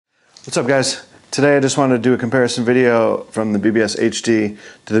What's up, guys? Today I just wanted to do a comparison video from the BBSHD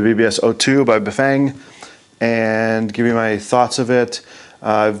to the BBS02 by Bafang and give you my thoughts of it.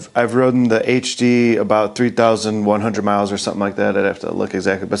 I've ridden the HD about 3,100 miles or something like that. I'd have to look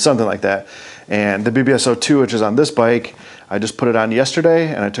exactly, but something like that. And the BBS02, which is on this bike, I just put it on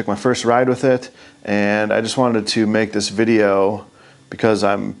yesterday and I took my first ride with it. And I just wanted to make this video because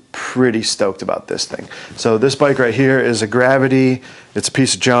I'm pretty stoked about this thing. So this bike right here is a Gravity. It's a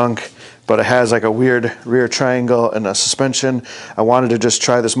piece of junk, but it has like a weird rear triangle and a suspension. I wanted to just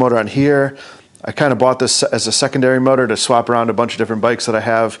try this motor on here. I kind of bought this as a secondary motor to swap around a bunch of different bikes that I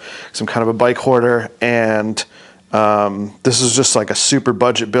have. Some kind of a bike hoarder, and this is just like a super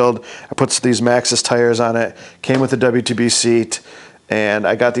budget build. I put these Maxxis tires on it, came with a WTB seat, and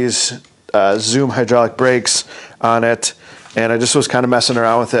I got these Zoom hydraulic brakes on it. And I just was kind of messing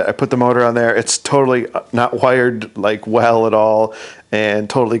around with it. I put the motor on there. It's totally not wired like well at all and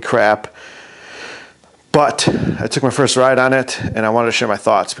totally crap. But I took my first ride on it and I wanted to share my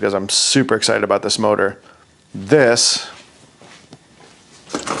thoughts because I'm super excited about this motor. This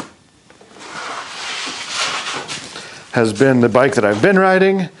has been the bike that I've been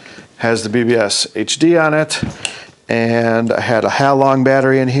riding, has the BBS HD on it, and I had a Halong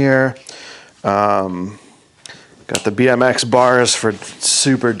battery in here. Got the BMX bars for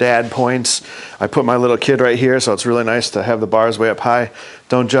super dad points. I put my little kid right here, so it's really nice to have the bars way up high.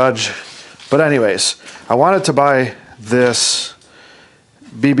 Don't judge. But anyways, I wanted to buy this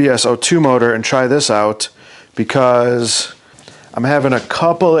BBS02 motor and try this out because I'm having a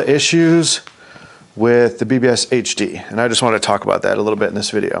couple of issues with the BBS HD, and I just want to talk about that a little bit in this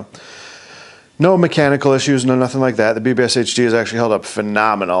video. No mechanical issues, no nothing like that. The BBS HD is actually held up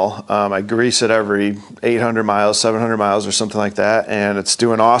phenomenal. I grease it every 800 miles, 700 miles or something like that, and it's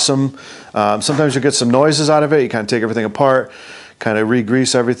doing awesome. Sometimes you get some noises out of it. You kind of take everything apart, kind of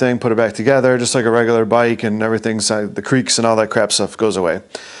re-grease everything, put it back together, just like a regular bike, and everything's, the creaks and all that crap stuff goes away.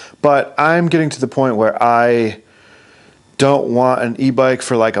 But I'm getting to the point where I don't want an e-bike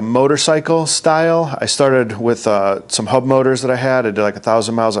for like a motorcycle style. I started with some hub motors that I had. I did like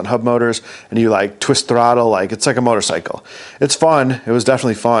 1,000 miles on hub motors, and you like twist throttle, like it's like a motorcycle. It's fun. It was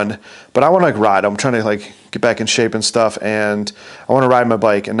definitely fun, but I want to like ride. I'm trying to like get back in shape and stuff, and I want to ride my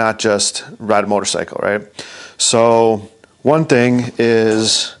bike and not just ride a motorcycle, right? So one thing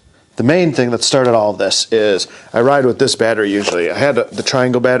is, the main thing that started all of this is I ride with this battery usually. I had the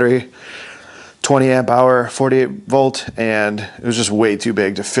triangle battery, 20 amp hour, 48 volt, and it was just way too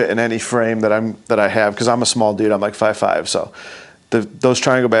big to fit in any frame that I have because I'm a small dude. I'm like 5'5", so those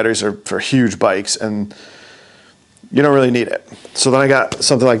triangle batteries are for huge bikes, and you don't really need it. So then I got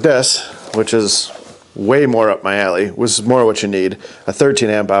something like this, which is way more up my alley. Was more what you need, a 13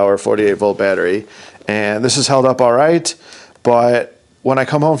 amp hour, 48 volt battery, and this is held up all right, but when I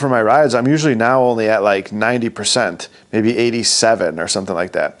come home from my rides, I'm usually now only at like 90%, maybe 87 or something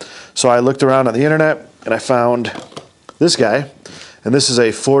like that. So I looked around on the internet and I found this guy, and this is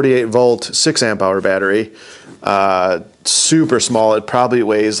a 48 volt, 6 amp hour battery, super small. It probably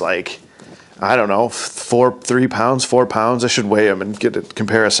weighs like, I don't know, 4 pounds. I should weigh them and get a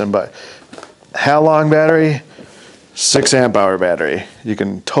comparison, but Halong battery, 6 amp hour battery. You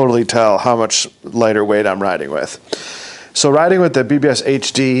can totally tell how much lighter weight I'm riding with. So riding with the BBS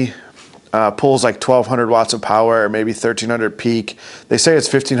HD pulls like 1,200 watts of power, or maybe 1,300 peak. They say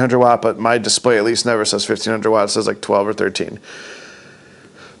it's 1,500 watt, but my display at least never says 1,500 watts. It says like 12 or 13.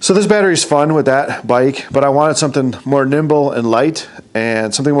 So this battery's fun with that bike, but I wanted something more nimble and light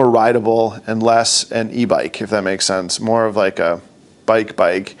and something more rideable and less an e-bike, if that makes sense. More of like a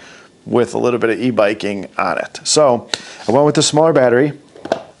bike with a little bit of e-biking on it. So I went with the smaller battery.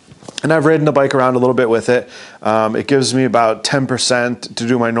 And I've ridden the bike around a little bit with it. It gives me about 10% to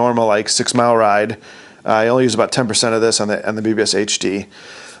do my normal like 6 mile ride. I only use about 10% of this on the BBS HD.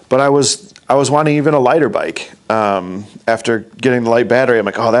 But I was wanting even a lighter bike. After getting the light battery, I'm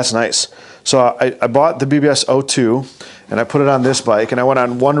like, oh, that's nice. So I bought the BBS02 and I put it on this bike, and I went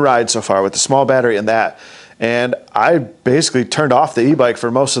on one ride so far with the small battery and that. And I basically turned off the e-bike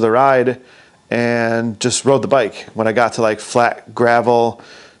for most of the ride and just rode the bike. When I got to like flat gravel,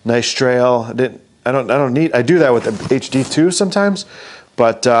 nice trail, I do that with the HD too sometimes,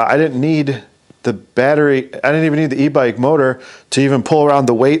 but I didn't need the battery. I didn't even need the e-bike motor to even pull around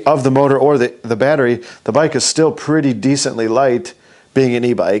the weight of the motor or the battery. The bike is still pretty decently light, being an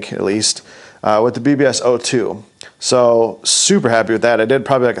e-bike at least, with the BBS02. So super happy with that. I did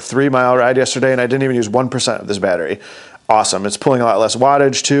probably like a 3 mile ride yesterday, and I didn't even use 1% of this battery. Awesome. It's pulling a lot less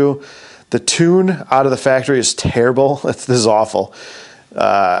wattage too. The tune out of the factory is terrible. This is awful.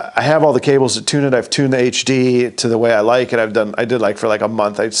 I have all the cables to tune it. I've tuned the HD to the way I like it. I did like for like a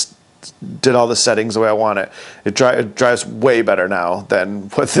month. I did all the settings the way I want it. It drives way better now than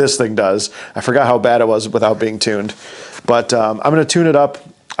what this thing does. I forgot how bad it was without being tuned. But I'm going to tune it up.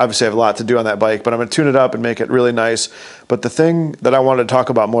 Obviously, I have a lot to do on that bike, but I'm going to tune it up and make it really nice. But the thing that I wanted to talk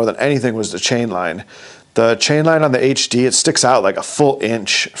about more than anything was the chain line. The chain line on the HD, it sticks out like a full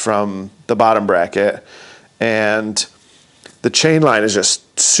inch from the bottom bracket. And the chain line is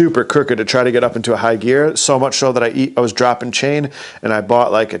just super crooked to try to get up into a high gear. So much so that I was dropping chain, and I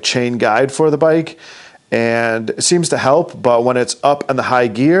bought like a chain guide for the bike. And it seems to help, but when it's up in the high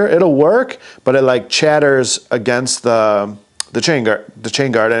gear, it'll work, but it like chatters against the chain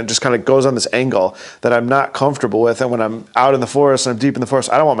guard, and it just kind of goes on this angle that I'm not comfortable with. And when I'm out in the forest and I'm deep in the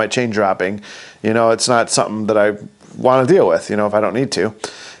forest, I don't want my chain dropping. You know, it's not something that I want to deal with, you know, if I don't need to.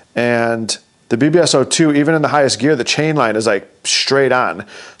 And the BBS02, even in the highest gear, the chain line is like straight on.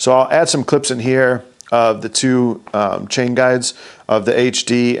 So I'll add some clips in here of the two chain guides of the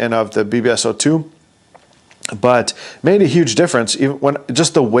HD and of the BBS02. But made a huge difference. Even when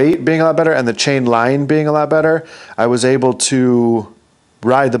just the weight being a lot better and the chain line being a lot better, I was able to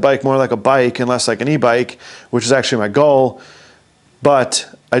ride the bike more like a bike and less like an e-bike, which is actually my goal.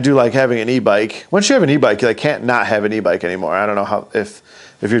 But I do like having an e-bike. Once you have an e-bike, you can't not have an e-bike anymore. I don't know how if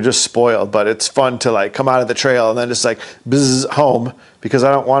you're just spoiled, but it's fun to like come out of the trail and then just like buzz home, because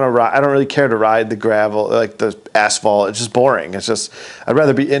I don't want to ride. I don't really care to ride the gravel, like the asphalt. It's just boring. It's just, I'd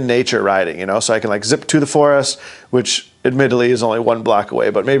rather be in nature riding, you know, so I can like zip to the forest, which admittedly is only 1 block away,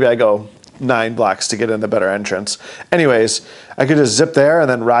 but maybe I go 9 blocks to get in the better entrance. Anyways, I could just zip there and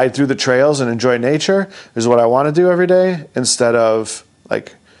then ride through the trails and enjoy nature is what I want to do every day, instead of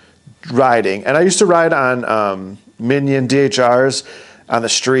like riding. And I used to ride on Minion DHRs on the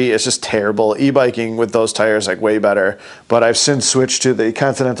street. It's just terrible. E-biking with those tires, like way better. But I've since switched to the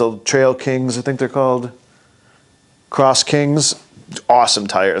Continental Trail Kings, I think they're called. Cross Kings, awesome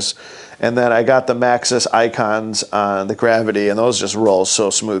tires. And then I got the Maxxis Icons on the Gravity, and those just roll so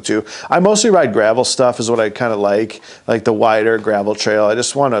smooth too. I mostly ride gravel stuff is what I kind of like the wider gravel trail. I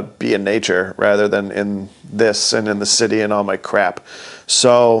just want to be in nature rather than in this and in the city and all my crap.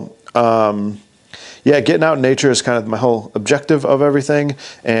 So, yeah, getting out in nature is kind of my whole objective of everything,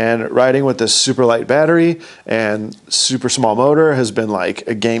 and riding with this super light battery and super small motor has been like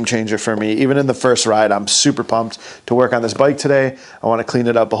a game changer for me. Even in the first ride, I'm super pumped to work on this bike today. I want to clean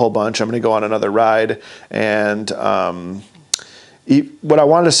it up a whole bunch. I'm going to go on another ride, and what I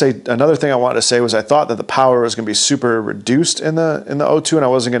wanted to say, another thing I wanted to say was I thought that the power was going to be super reduced in the O2 and I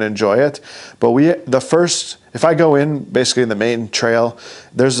wasn't going to enjoy it. But if I go in basically in the main trail,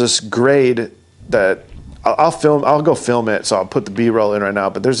 there's this grade that I'll go film it, so I'll put the B-roll in right now,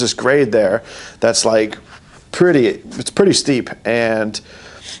 but there's this grade there that's like it's pretty steep, and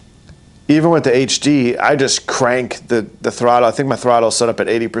even with the HD, I just crank the throttle. I think my throttle is set up at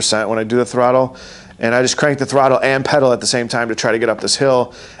 80% when I do the throttle, and I just crank the throttle and pedal at the same time to try to get up this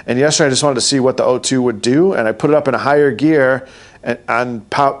hill. And yesterday I just wanted to see what the O2 would do, and I put it up in a higher gear and on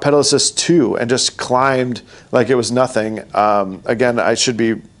pedal assist 2 and just climbed like it was nothing. Again, I should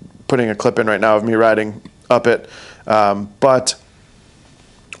be putting a clip in right now of me riding up it, but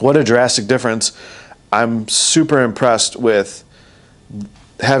what a drastic difference. I'm super impressed with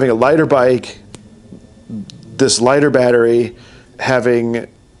having a lighter bike, this lighter battery, having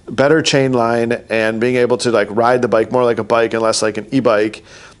better chain line, and being able to like ride the bike more like a bike and less like an e-bike,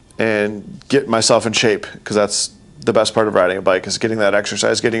 and get myself in shape, because that's the best part of riding a bike, is getting that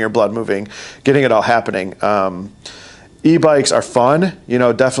exercise, getting your blood moving, getting it all happening. E-bikes are fun, you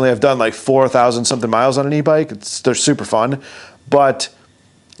know, definitely I've done like 4,000 something miles on an e-bike. They're super fun, but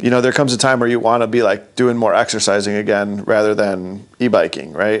you know, there comes a time where you want to be like doing more exercising again rather than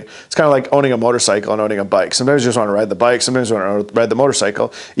e-biking, right? It's kind of like owning a motorcycle and owning a bike. Sometimes you just want to ride the bike, sometimes you want to ride the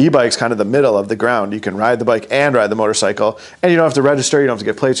motorcycle. E-bike's kind of the middle of the ground. You can ride the bike and ride the motorcycle, and you don't have to register, you don't have to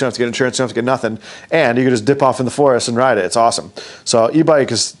get plates, you don't have to get insurance, you don't have to get nothing, and you can just dip off in the forest and ride it. It's awesome. So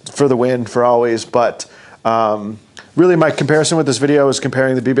e-bike is for the win for always, but really my comparison with this video is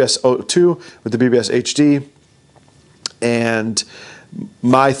comparing the BBS02 with the BBS HD, and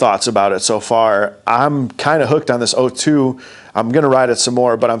my thoughts about it so far. I'm kind of hooked on this O2. I'm going to ride it some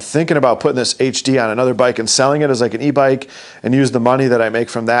more, but I'm thinking about putting this HD on another bike and selling it as like an e-bike, and use the money that I make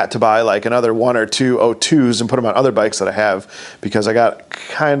from that to buy like another 1 or 2 O2s and put them on other bikes that I have, because I got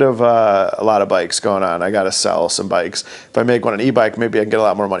kind of a lot of bikes going on. I got to sell some bikes. If I make one an e-bike, maybe I can get a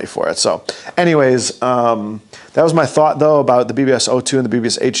lot more money for it. So anyways, that was my thought though about the BBS02 and the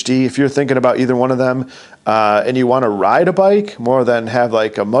BBS HD. If you're thinking about either one of them and you want to ride a bike more than have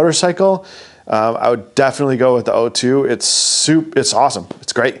like a motorcycle, I would definitely go with the O2. It's awesome.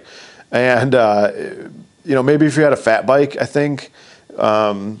 It's great. And you know, maybe if you had a fat bike, I think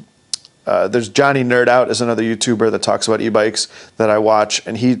there's Johnny Nerd Out is another YouTuber that talks about e-bikes that I watch,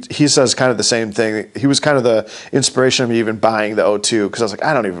 and he says kind of the same thing. He was kind of the inspiration of me even buying the O2, because I was like,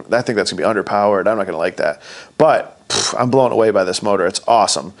 I think that's gonna be underpowered. I'm not gonna like that. But I'm blown away by this motor. It's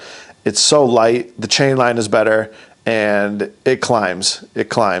awesome. It's so light. The chain line is better, and it climbs. It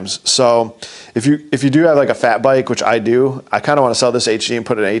climbs. So if you do have like a fat bike, which I do, I kind of want to sell this HD and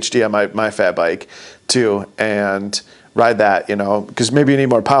put an HD on my fat bike too, and ride that, you know, because maybe you need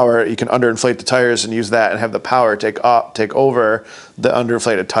more power. You can underinflate the tires and use that and have the power take over the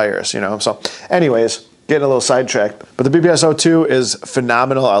underinflated tires, you know. So anyways, getting a little sidetracked, but the BBS02 is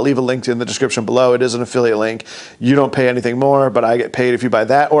phenomenal. I'll leave a link in the description below. It is an affiliate link. You don't pay anything more, but I get paid if you buy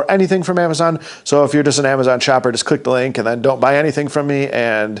that or anything from Amazon. So if you're just an Amazon shopper, just click the link and then don't buy anything from me.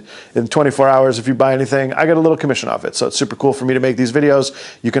 And in 24 hours, if you buy anything, I get a little commission off it. So it's super cool for me to make these videos.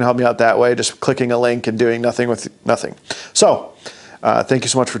 You can help me out that way, just clicking a link and doing nothing with nothing. So thank you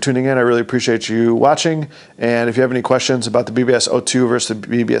so much for tuning in. I really appreciate you watching. And if you have any questions about the BBS02 versus the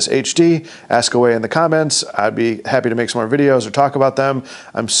BBSHD, ask away in the comments. I'd be happy to make some more videos or talk about them.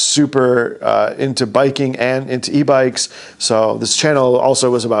 I'm super into biking and into e-bikes. So this channel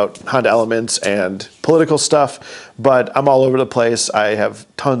also was about Honda Elements and political stuff, but I'm all over the place. I have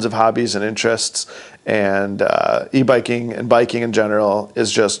tons of hobbies and interests, and e-biking and biking in general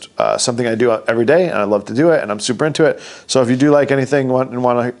is just something I do every day, and I love to do it, and I'm super into it. So if you do like anything and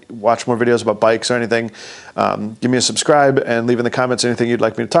want to watch more videos about bikes or anything, give me a subscribe and leave in the comments anything you'd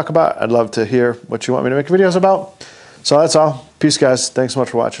like me to talk about. I'd love to hear what you want me to make videos about. So that's all. Peace, guys. Thanks so much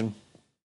for watching.